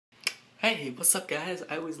Hey, what's up guys?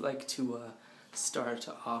 I always like to start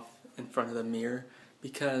off in front of the mirror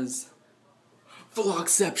because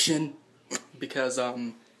vlogception because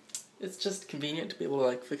it's just convenient to be able to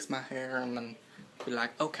like fix my hair and then be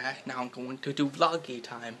like, okay, now I'm going to do vloggy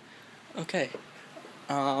time. Okay.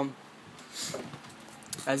 As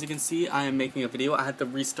you can see, I am making a video. I had to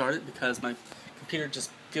restart it because my computer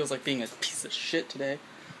just feels like being a piece of shit today.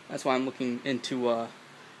 That's why I'm looking into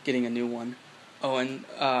getting a new one. Oh, and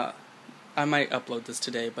I might upload this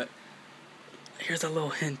today, but here's a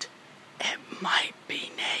little hint. It might be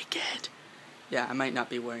naked. Yeah, I might not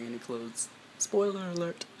be wearing any clothes. Spoiler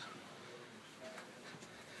alert.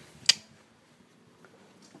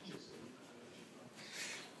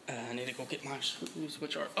 I need to go get my shoes,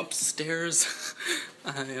 which are upstairs.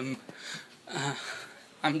 I'm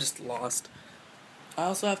just lost. I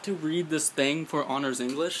also have to read this thing for Honors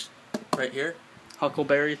English, right here,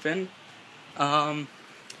 Huckleberry Finn.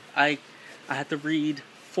 I had to read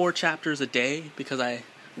 4 chapters a day because I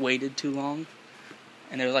waited too long,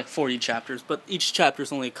 and there were like 40 chapters, but each chapter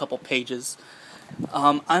is only a couple pages.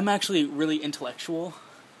 I'm actually really intellectual.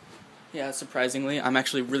 Yeah, surprisingly, I'm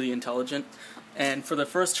actually really intelligent. And for the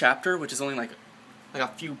first chapter, which is only like a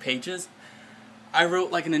few pages, I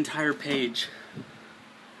wrote like an entire page.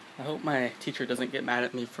 I hope my teacher doesn't get mad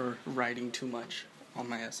at me for writing too much on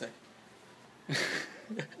my essay. Hey,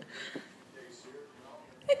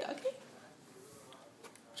 doggy.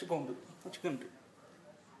 What you gonna do? What you gonna do?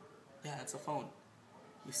 Yeah, it's a phone.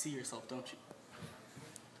 You see yourself, don't you?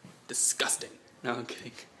 Disgusting. No, I'm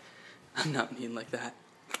kidding. I'm not mean like that.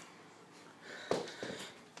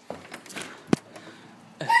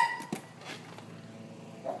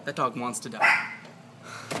 That dog wants to die.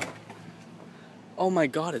 Oh my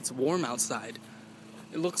god, it's warm outside.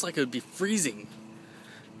 It looks like it would be freezing.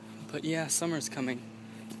 But yeah, summer's coming.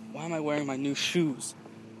 Why am I wearing my new shoes?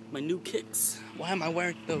 My new kicks. Why am I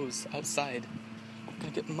wearing those outside? I'm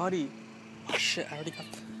gonna get muddy. Oh shit, I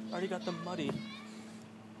already got them muddy.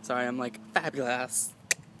 Sorry, I'm like fabulous.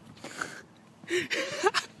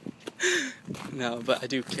 No, but I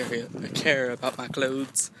do care about my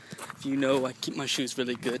clothes. If you know, I keep my shoes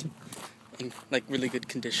really good, in like really good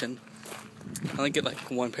condition. I only get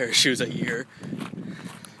like 1 pair of shoes a year.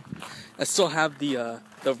 I still have the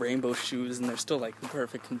rainbow shoes, and they're still like in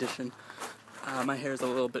perfect condition. My hair is a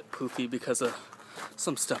little bit poofy because of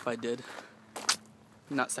some stuff I did.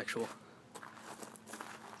 Not sexual.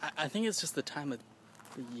 I think it's just the time of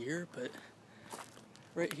the year, but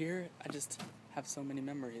right here, I just have so many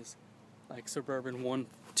memories. Like Suburban 1,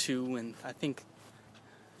 2, and I think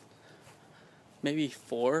maybe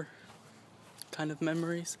 4 kind of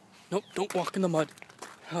memories. Nope, don't walk in the mud.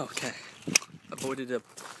 Okay. Avoided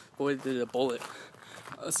a bullet.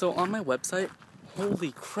 So on my website,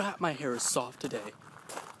 holy crap, my hair is soft today.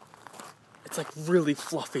 It's like really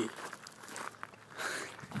fluffy.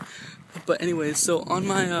 But anyways, so on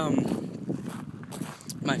my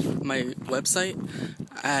my website,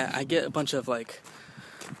 I get a bunch of like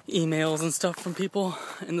emails and stuff from people,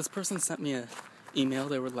 and this person sent me an email.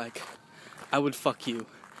 They were like, I would fuck you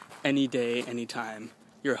any day, anytime.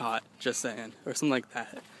 You're hot, just saying, or something like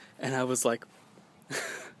that. And I was like,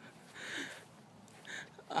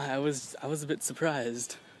 I was a bit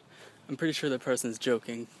surprised. I'm pretty sure the person's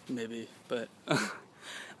joking, maybe, but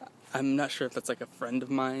I'm not sure if that's like a friend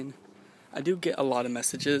of mine. I do get a lot of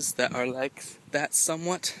messages that are like that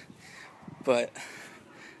somewhat, but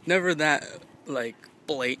never that like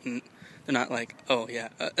blatant. They're not like, oh yeah,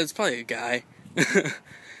 it's probably a guy.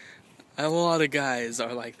 A lot of guys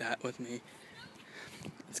are like that with me.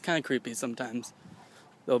 It's kind of creepy sometimes.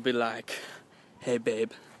 They'll be like, hey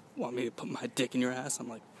babe, want me to put my dick in your ass? I'm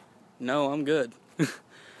like, no, I'm good.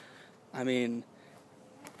 I mean,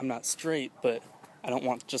 I'm not straight, but I don't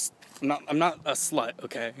want just, I'm not a slut,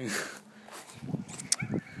 okay?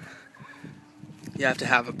 You have to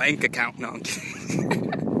have a bank account. No, I'm kidding.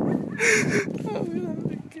 Oh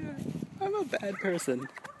my god. I'm a bad person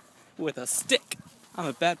with a stick. I'm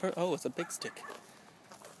a bad person. Oh, it's a big stick.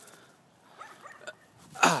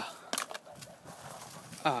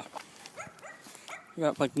 I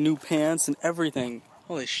got like new pants and everything.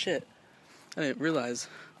 Holy shit. I didn't realize.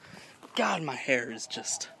 God, my hair is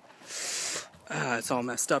just... it's all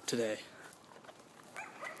messed up today.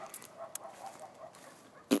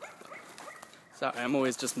 Sorry, I'm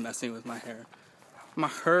always just messing with my hair. My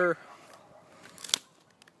hair.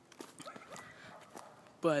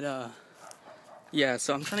 But, yeah,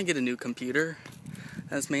 so I'm trying to get a new computer.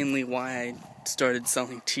 That's mainly why I started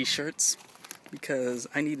selling t-shirts. Because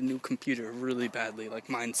I need a new computer really badly. Like,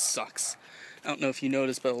 mine sucks. I don't know if you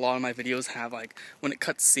noticed, but a lot of my videos have, like, when it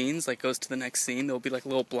cuts scenes, like, goes to the next scene, there'll be, like,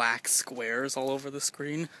 little black squares all over the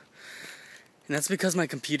screen. And that's because my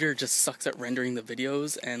computer just sucks at rendering the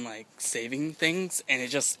videos and, like, saving things, and it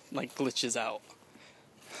just, like, glitches out.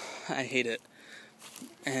 I hate it.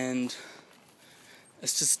 And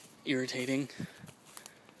it's just irritating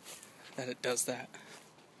that it does that.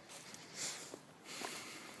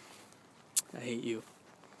 I hate you,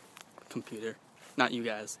 computer. Not you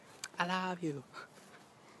guys. I love you.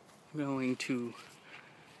 I'm going to...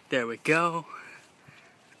 There we go.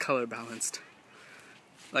 Color balanced.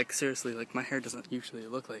 Like, seriously, like, my hair doesn't usually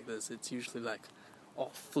look like this. It's usually, like,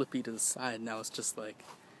 all flippy to the side. Now it's just like,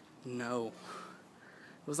 no.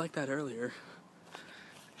 It was like that earlier.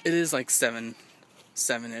 It is like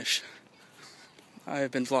 7-ish.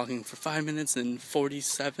 I've been vlogging for 5 minutes and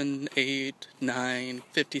 47, 8, 9,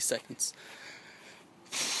 50 seconds.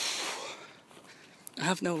 I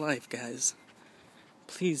have no life, guys.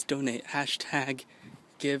 Please donate. Hashtag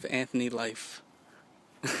give Anthony life.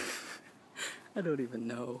 I don't even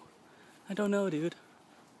know. I don't know, dude.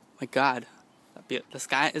 My God. The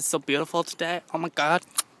sky is so beautiful today. Oh my God.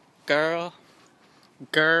 Girl.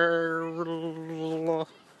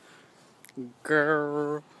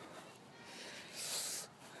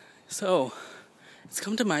 So, it's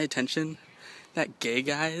come to my attention that gay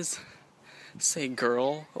guys say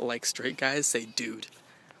girl, like straight guys say dude.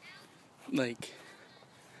 Like,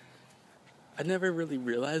 I never really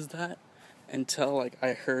realized that until, like,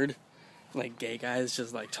 I heard, like, gay guys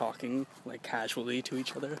just, like, talking, like, casually to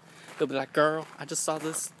each other. They'll be like, girl, I just saw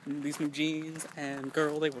these new jeans, and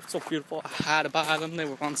girl, they were so beautiful, I had to buy them, they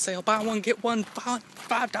were on sale, buy one, get one,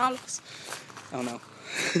 $5. I don't know.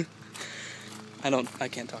 I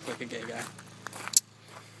can't talk like a gay guy.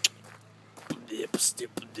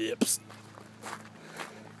 Dips.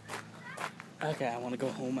 Okay, I want to go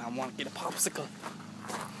home, I want to get a popsicle.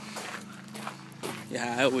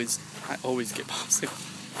 Yeah, I always get popsicle.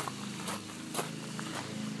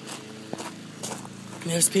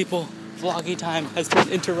 And there's people. Vloggy time has been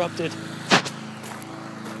interrupted.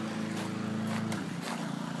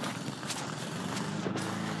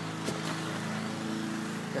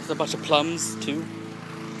 There's a bunch of plums too.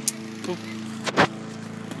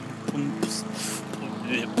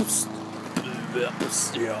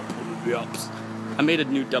 I made a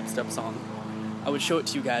new dubstep song. I would show it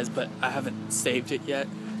to you guys, but I haven't saved it yet.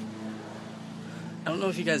 I don't know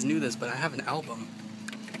if you guys knew this, but I have an album.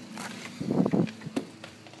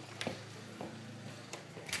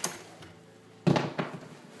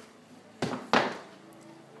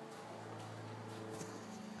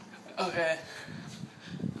 Okay.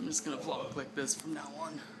 I'm just gonna vlog like this from now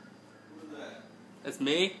on. Who's that? That's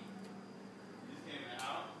me? You just came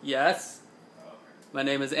out? Yes. Oh, okay. My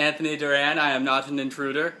name is Anthony Duran. I am not an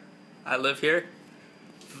intruder. I live here.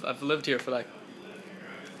 I've lived here for like...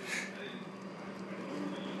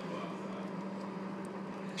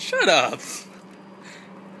 Shut up!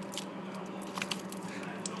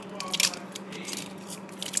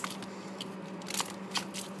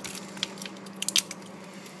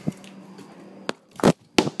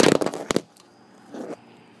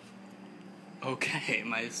 Okay,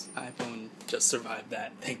 my iPhone just survived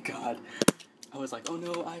that. Thank God. I was like, oh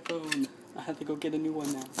no, iPhone. I have to go get a new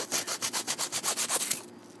one now.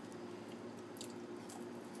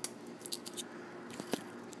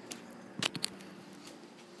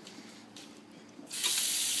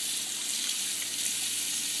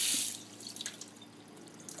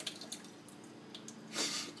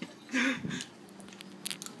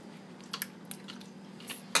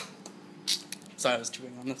 Sorry, I was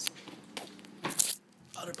chewing on this.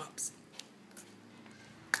 Butter Pops.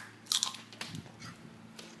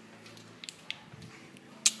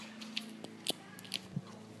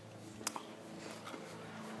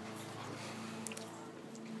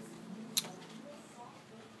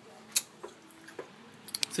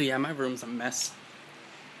 So yeah, my room's a mess.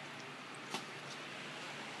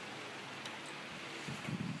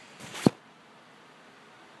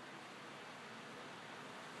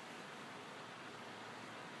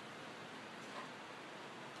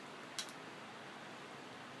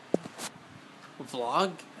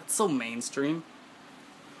 Vlog? That's so mainstream.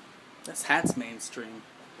 This hat's mainstream.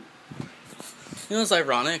 You know what's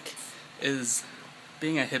ironic? Is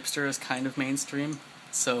being a hipster is kind of mainstream.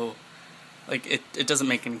 So, like, it doesn't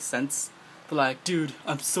make any sense. But like, dude,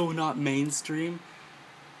 I'm so not mainstream.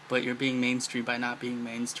 But you're being mainstream by not being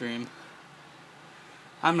mainstream.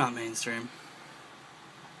 I'm not mainstream.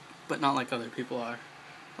 But not like other people are.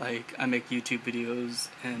 Like, I make YouTube videos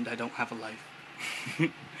and I don't have a life.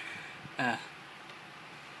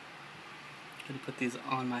 Gonna put these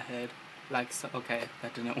on my head. Like, so, okay,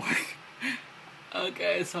 that didn't work.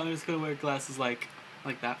 Okay, so I'm just gonna wear glasses like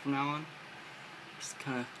that from now on. Just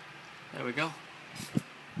kinda, there we go.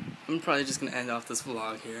 I'm probably just gonna end off this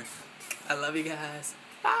vlog here. I love you guys.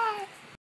 Bye!